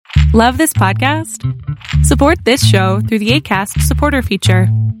Love this podcast? Support this show through the Acast supporter feature.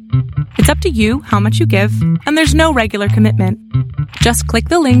 It's up to you how much you give, and there's no regular commitment. Just click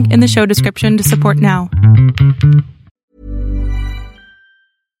the link in the show description to support now.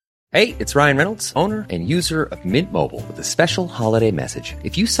 Hey, it's Ryan Reynolds, owner and user of Mint Mobile, with a special holiday message.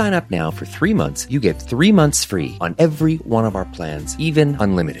 If you sign up now for 3 months, you get 3 months free on every one of our plans, even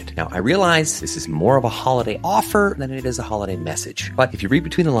unlimited. Now, I realize this is more of a holiday offer than it is a holiday message. But if you read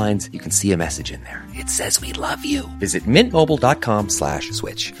between the lines, you can see a message in there. It says we love you. Visit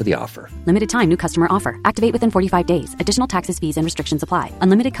mintmobile.com/switch for the offer. Limited time new customer offer. Activate within 45 days. Additional taxes, fees, and restrictions apply.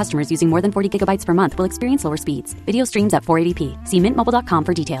 Unlimited customers using more than 40 gigabytes per month will experience lower speeds. Video streams at 480p. See mintmobile.com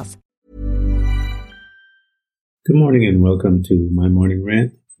for details. Good morning and welcome to my morning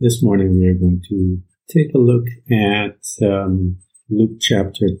rant. This morning we are going to take a look at Luke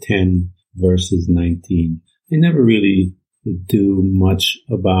chapter 10 verses 19. I never really do much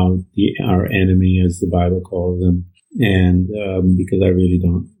about our enemy, as the Bible calls him, and because I really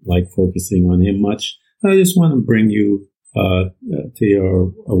don't like focusing on him much. I just want to bring you to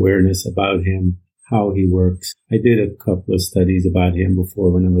your awareness about him, how he works. I did a couple of studies about him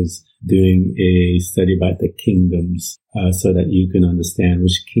before when I was doing a study about the kingdoms, so that you can understand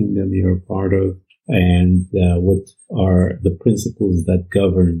which kingdom you're a part of and what are the principles that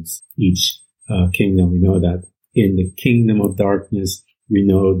governs each kingdom. We know that in the kingdom of darkness, we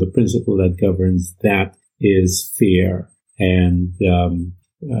know the principle that governs that is fear. And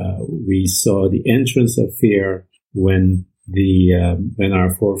we saw the entrance of fear when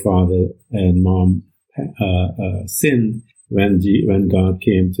our forefather and mom sinned, when God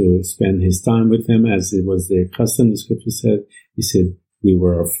came to spend his time with them, as it was their custom, the scripture said, he said, we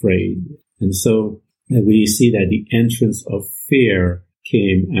were afraid. And so we see that the entrance of fear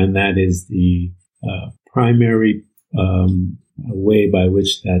came, and that is the primary way by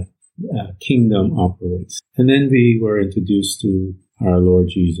which that kingdom operates. And then we were introduced to our Lord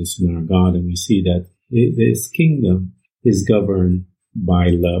Jesus and our God, and we see that this kingdom is governed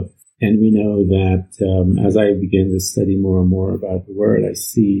by love. And we know that as I begin to study more and more about the Word, I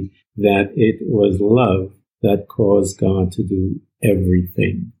see that it was love that caused God to do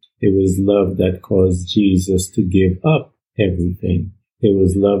everything. It was love that caused Jesus to give up everything. It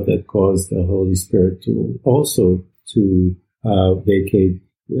was love that caused the Holy Spirit to also to vacate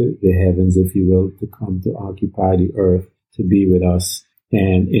the heavens, if you will, to come to occupy the earth, to be with us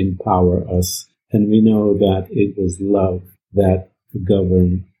and empower us. And we know that it was love that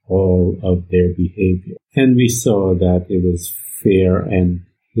governed all of their behavior. And we saw that it was fear and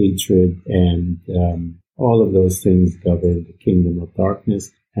hatred and all of those things govern the kingdom of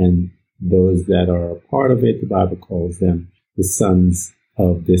darkness. And those that are a part of it, the Bible calls them the sons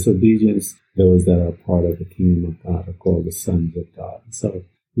of disobedience. Those that are part of the kingdom of God are called the sons of God. So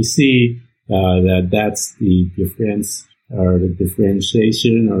we see that that's the difference, or the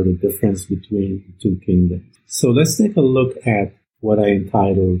differentiation, or the difference between the two kingdoms. So let's take a look at what I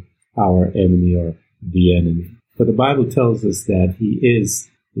entitled our enemy, or the enemy. But the Bible tells us that he is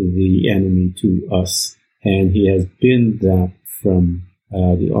the enemy to us, and he has been that from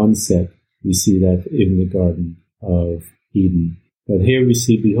the onset. We see that in the Garden of Eden. But here we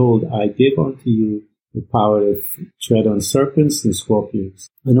see, behold, I give unto you the power to tread on serpents and scorpions,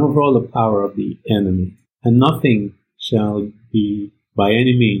 and over all the power of the enemy, and nothing shall be by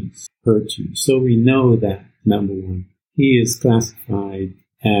any means hurt you. So we know that, number one, he is classified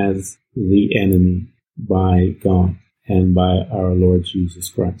as the enemy by God and by our Lord Jesus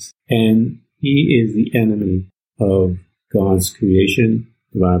Christ. And he is the enemy of God's creation.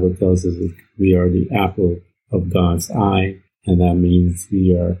 The Bible tells us that we are the apple of God's eye, and that means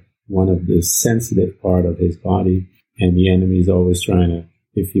we are one of the sensitive part of his body, and the enemy is always trying to,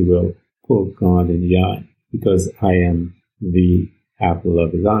 if you will, poke God in the eye, because I am the apple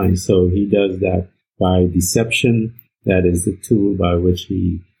of his eye. So he does that by deception. That is the tool by which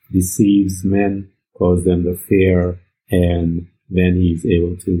he deceives men, causes them to fear, and then he's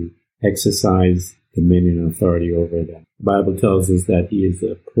able to exercise dominion and authority over them. The Bible tells us that he is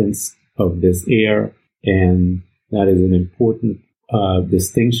the prince of this air, and that is an important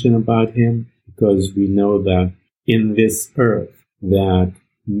distinction about him, because we know that in this earth that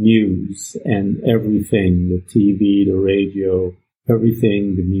news and everything, the TV, the radio,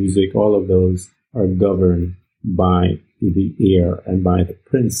 everything, the music, all of those are governed by the air and by the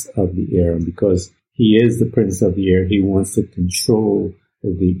prince of the air. And because he is the prince of the air, he wants to control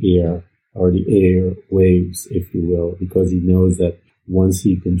the air, or the air waves, if you will, because he knows that once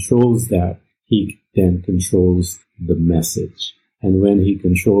he controls that, he then controls the message. And when he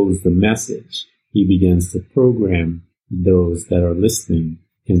controls the message, he begins to program those that are listening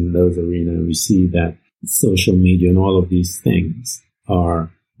in those arenas. We see that social media and all of these things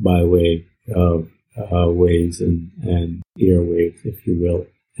are by way of waves and airwaves, if you will.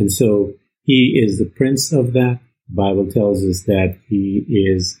 And so he is the prince of that. The Bible tells us that he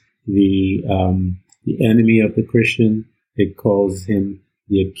is the enemy of the Christian. It calls him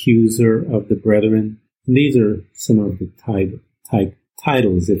the accuser of the brethren. And these are some of the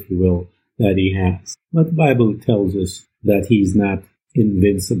titles, if you will, that he has. But the Bible tells us that he's not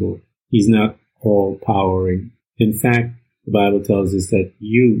invincible. He's not all-powering. In fact, the Bible tells us that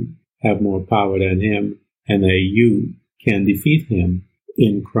you have more power than him and that you can defeat him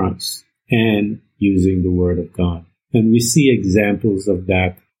in Christ and using the Word of God. And we see examples of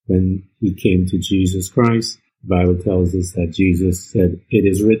that when he came to Jesus Christ. The Bible tells us that Jesus said, "It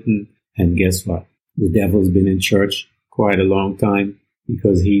is written," and guess what? The devil's been in church quite a long time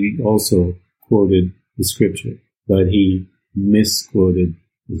because he also quoted the scripture, but he misquoted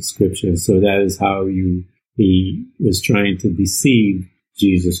the scripture. So that is how he was trying to deceive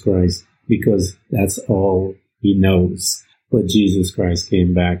Jesus Christ because that's all he knows. But Jesus Christ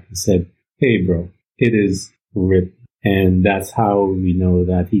came back and said, "Hey, bro, it is written." And that's how we know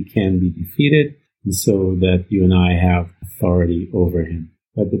that he can be defeated, and so that you and I have authority over him.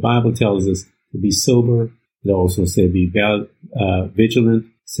 But the Bible tells us to be sober. It also says be vigilant.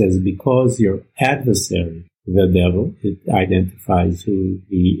 It says because your adversary, the devil, it identifies who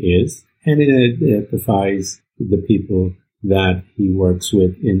he is, and it identifies the people that he works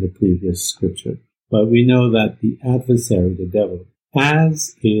with in the previous scripture. But we know that the adversary, the devil,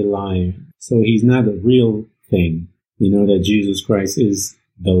 as a lion, so he's not a real thing. We know that Jesus Christ is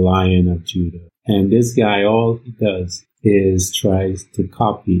the Lion of Judah. And this guy, all he does is tries to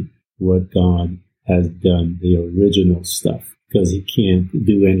copy what God has done, the original stuff, because he can't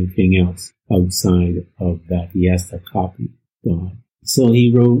do anything else outside of that. He has to copy God. So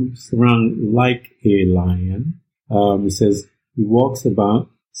he roams around like a lion. It says he walks about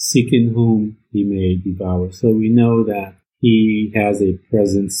seeking whom he may devour. So we know that he has a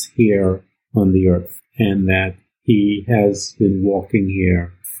presence here on the earth and that he has been walking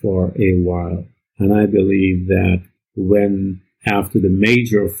here for a while. And I believe that after the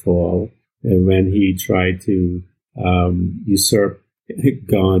major fall, when he tried to usurp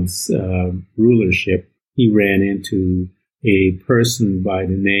God's rulership, he ran into an angel by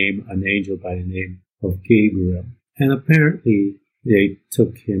the name of Gabriel. And apparently they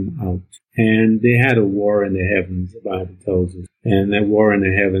took him out. And they had a war in the heavens, the Bible tells us. And that war in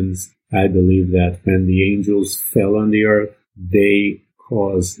the heavens, I believe that when the angels fell on the earth, they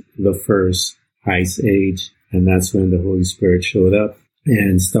caused the first ice age. And that's when the Holy Spirit showed up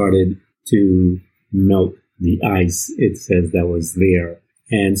and started to melt the ice, it says, that was there.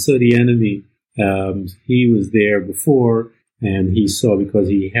 And so the enemy, he was there before, and he saw because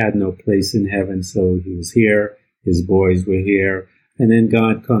he had no place in heaven, so he was here, his boys were here, and then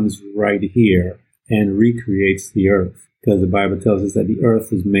God comes right here and recreates the earth, because the Bible tells us that the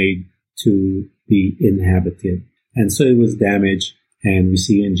earth was made to be inhabited. And so it was damaged, and we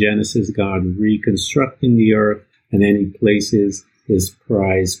see in Genesis God reconstructing the earth, and then he places his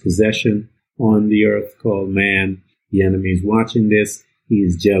prized possession on the earth called man. The enemy is watching this. He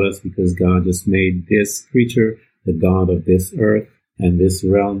is jealous because God just made this creature the god of this earth and this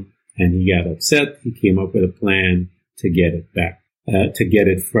realm, and he got upset. He came up with a plan to get it back, to get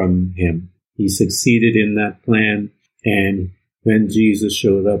it from him. He succeeded in that plan, and when Jesus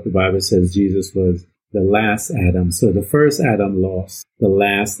showed up, the Bible says Jesus was the last Adam. So the first Adam lost. The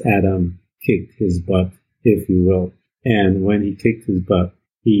last Adam kicked his butt, if you will. And when he kicked his butt,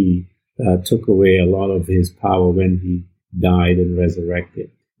 he took away a lot of his power when he died and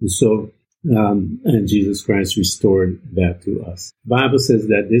resurrected. And so, and Jesus Christ restored that to us. The Bible says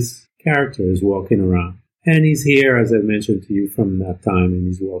that this character is walking around. And he's here, as I mentioned to you, from that time, and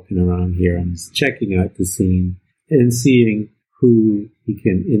he's walking around here and he's checking out the scene and seeing who he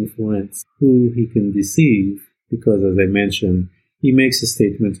can influence, who he can deceive, because as I mentioned, he makes a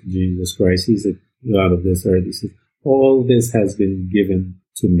statement to Jesus Christ. He's a God of this earth. He says, all this has been given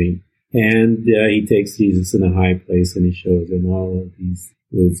to me. And he takes Jesus in a high place and he shows him all of these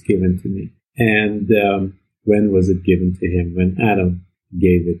was given to me. And when was it given to him? When Adam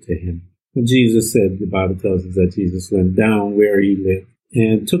gave it to him. And Jesus said, the Bible tells us that Jesus went down where he lived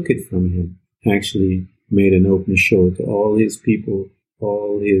and took it from him. Actually made an open show to all his people,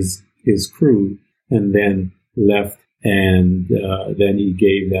 all his crew, and then left. And then he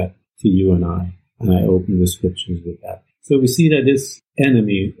gave that to you and I. And I opened the scriptures with that. So we see that this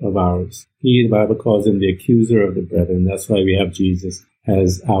enemy of ours, the Bible calls him the accuser of the brethren. That's why we have Jesus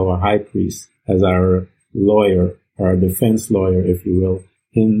as our high priest, as our lawyer, our defense lawyer, if you will,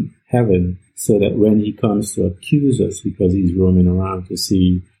 in heaven, so that when he comes to accuse us, because he's roaming around to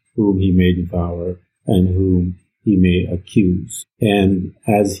see whom he may devour and whom he may accuse. And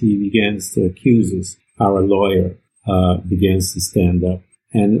as he begins to accuse us, our lawyer begins to stand up.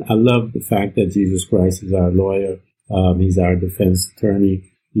 And I love the fact that Jesus Christ is our lawyer. He's our defense attorney.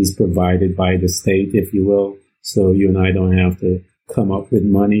 He's provided by the state, if you will. So you and I don't have to come up with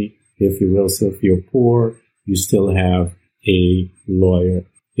money, if you will. So if you're poor, you still have a lawyer.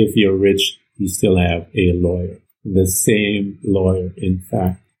 If you're rich, you still have a lawyer. The same lawyer, in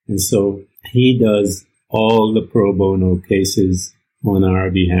fact. And so he does all the pro bono cases on our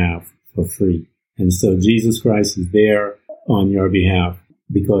behalf for free. And so Jesus Christ is there on your behalf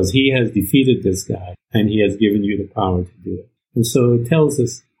because he has defeated this guy and he has given you the power to do it. And so it tells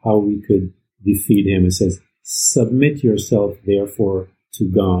us how we could defeat him. It says, submit yourself, therefore, to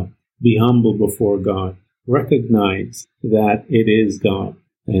God. Be humble before God. Recognize that it is God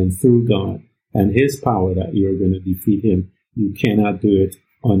and through God and his power that you're going to defeat him. You cannot do it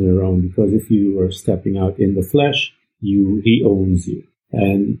on your own, because if you are stepping out in the flesh, he owns you.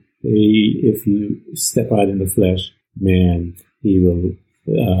 And if you step out in the flesh, man, he will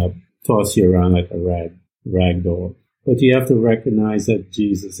toss you around like a rag doll. But you have to recognize that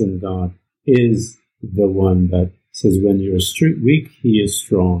Jesus and God is the one that says, when you're weak, he is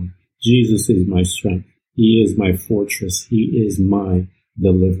strong. Jesus is my strength. He is my fortress. He is my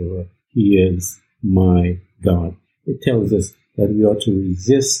deliverer. He is my God. It tells us that we ought to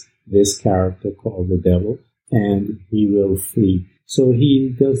resist this character called the devil, and he will flee. So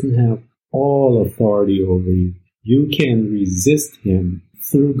he doesn't have all authority over you. You can resist him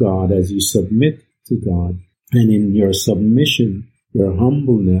through God as you submit to God. And in your submission, your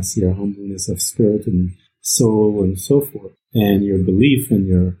humbleness of spirit and soul and so forth, and your belief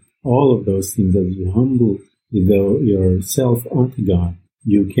and all of those things, as you humble yourself unto God,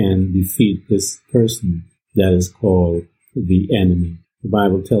 you can defeat this person that is called the enemy. The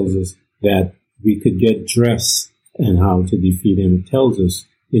Bible tells us that we could get dressed and how to defeat him. It tells us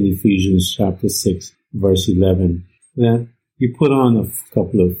in Ephesians chapter 6, verse 11, that you put on a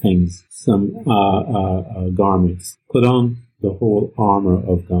couple of things, some garments. Put on the whole armor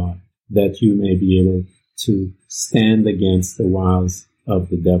of God, that you may be able to stand against the wiles of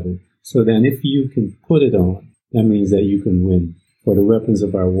the devil. So then if you can put it on, that means that you can win. For the weapons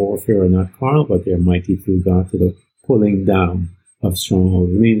of our warfare are not carnal, but they are mighty through God to the pulling down of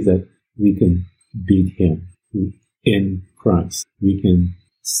strongholds. It means that we can beat him in Christ. We can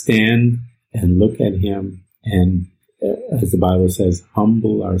stand and look at him and, as the Bible says,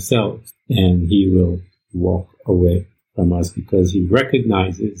 humble ourselves, and he will walk away from us, because he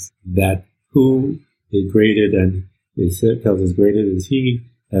recognizes that who is greater than, it tells us, greater is he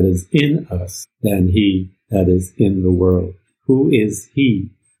that is in us than he that is in the world. Who is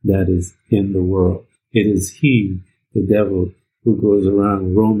he that is in the world? It is he, the devil, who goes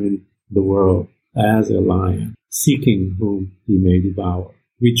around roaming the world as a lion, seeking whom he may devour.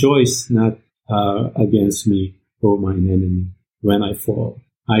 Rejoice not against me, O mine enemy, when I fall.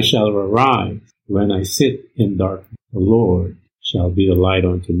 I shall arise when I sit in darkness. The Lord shall be a light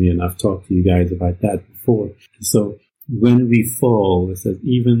unto me. And I've talked to you guys about that before. So when we fall, it says,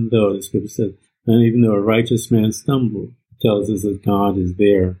 even though, the scripture says, and even though a righteous man stumble, it tells us that God is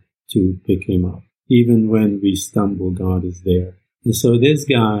there to pick him up. Even when we stumble, God is there. And so this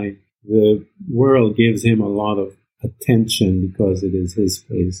guy, the world gives him a lot of attention because it is his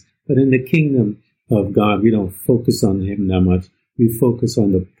place. But in the kingdom of God, we don't focus on him that much. We focus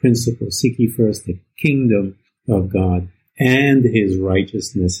on the principle. Seek ye first the kingdom of God and his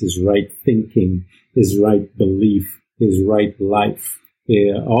righteousness, his right thinking, his right belief, his right life.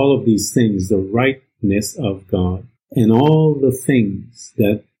 All of these things, the rightness of God, and all the things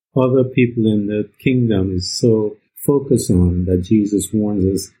that other people in the kingdom is so focused on, that Jesus warns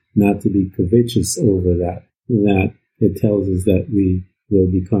us not to be covetous over that it tells us that we will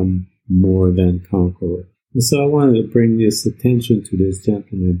become more than conqueror. And so I wanted to bring this attention to this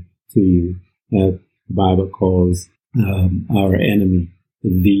gentleman to you that the Bible calls our enemy,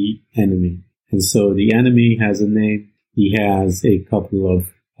 the enemy. And so the enemy has a name. He has a couple of,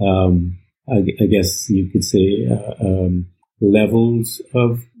 I guess you could say, levels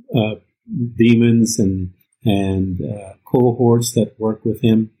of demons and cohorts that work with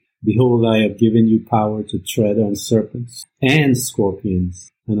him. Behold, I have given you power to tread on serpents and scorpions,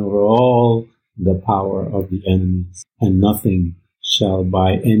 and over all the power of the enemies, and nothing shall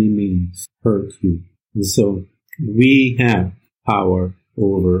by any means hurt you. And so we have power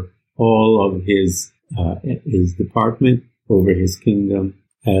over all of his department, over his kingdom,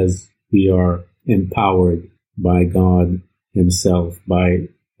 as we are empowered by God himself by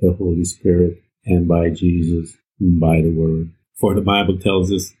the Holy Spirit and by Jesus and by the Word. For the Bible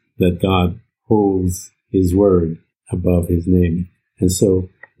tells us that God holds his word above his name. And so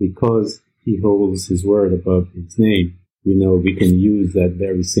because he holds his word above his name, we know we can use that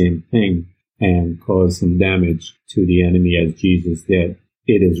very same thing and cause some damage to the enemy as Jesus did.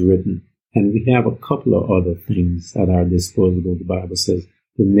 It is written. And we have a couple of other things at our disposal. The Bible says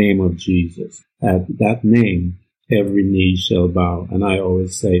the name of Jesus. At that name, every knee shall bow. And I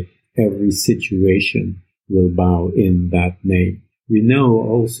always say every situation will bow in that name. We know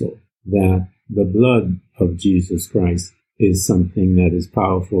also that the blood of Jesus Christ is something that is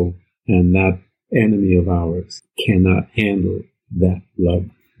powerful, and that enemy of ours cannot handle that blood.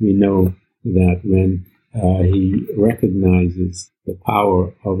 We know that when he recognizes the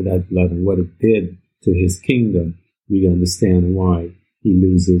power of that blood and what it did to his kingdom, we understand why he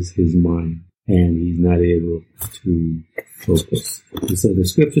loses his mind and he's not able to focus. And so the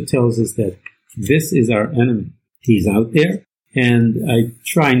scripture tells us that this is our enemy. He's out there, and I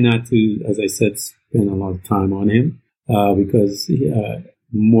try not to, as I said, spend a lot of time on him because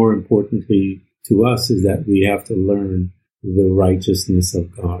more importantly to us is that we have to learn the righteousness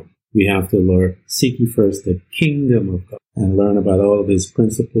of God. We have to learn, seek ye first the kingdom of God and learn about all of his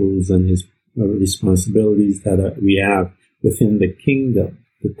principles and his responsibilities that we have within the kingdom,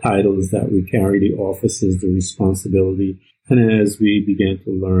 the titles that we carry, the offices, the responsibility. And as we begin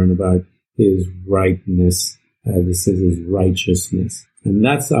to learn about his rightness, this is his righteousness. And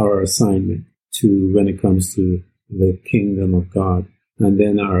that's our assignment when it comes to the kingdom of God. And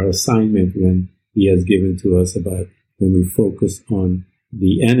then our assignment when he has given to us about when we focus on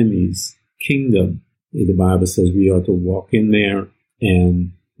the enemy's kingdom, the Bible says we ought to walk in there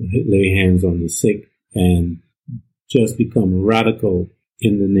and lay hands on the sick and just become radical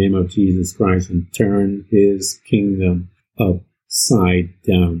in the name of Jesus Christ and turn his kingdom upside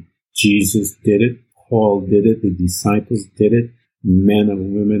down. Jesus did it. Paul did it. The disciples did it. Men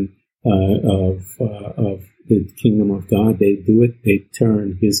and women of the kingdom of God, they do it. They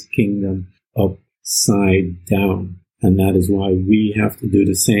turn his kingdom upside down. And that is why we have to do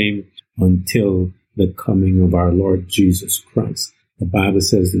the same until the coming of our Lord Jesus Christ. The Bible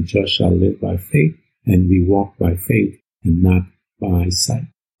says the just shall live by faith, and we walk by faith and not by sight.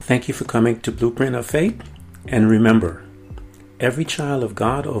 Thank you for coming to Blueprint of Faith. And remember, every child of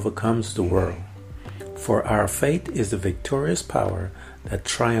God overcomes the world. For our faith is the victorious power that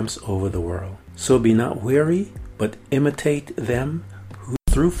triumphs over the world. So be not weary, but imitate them who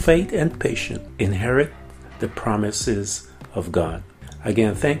through faith and patience inherit the promises of God.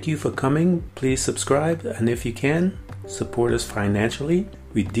 Again, thank you for coming. Please subscribe, and if you can, support us financially.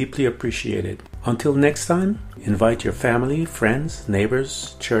 We deeply appreciate it. Until next time, invite your family, friends,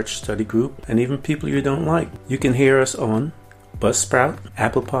 neighbors, church study group, and even people you don't like. You can hear us on Buzzsprout,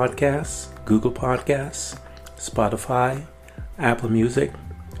 Apple Podcasts, Google Podcasts, Spotify, Apple Music,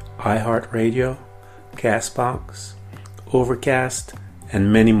 iHeartRadio, Castbox, Overcast,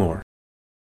 and many more.